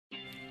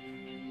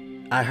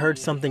I heard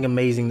something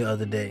amazing the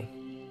other day.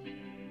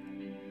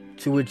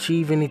 To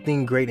achieve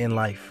anything great in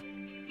life,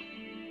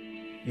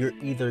 you're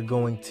either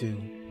going to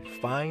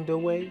find a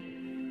way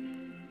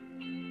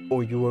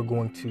or you are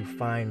going to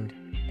find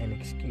an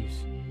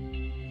excuse.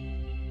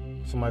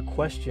 So my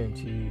question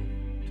to you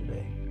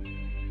today,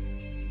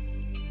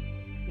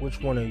 which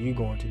one are you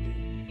going to do?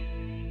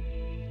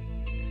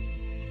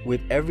 With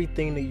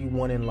everything that you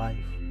want in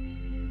life,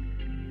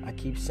 I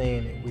keep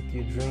saying it, with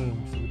your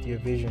dreams, with your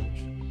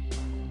visions,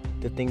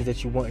 the things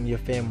that you want in your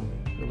family,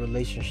 your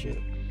relationship,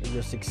 in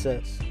your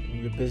success,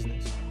 in your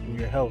business, in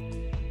your health,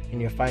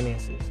 in your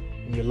finances,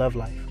 in your love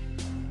life.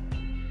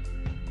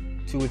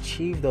 To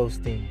achieve those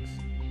things,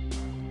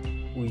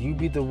 will you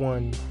be the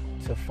one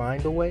to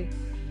find a way?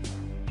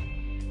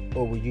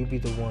 Or will you be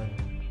the one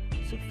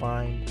to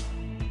find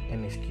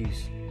an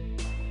excuse?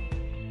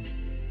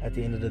 At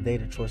the end of the day,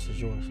 the choice is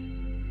yours.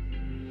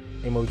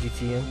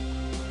 MOGTM,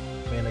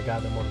 man of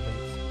God that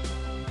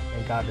motivates.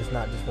 And God does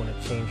not just want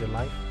to change your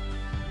life,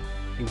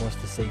 He wants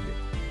to save it.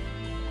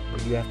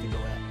 But you have to go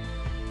at it.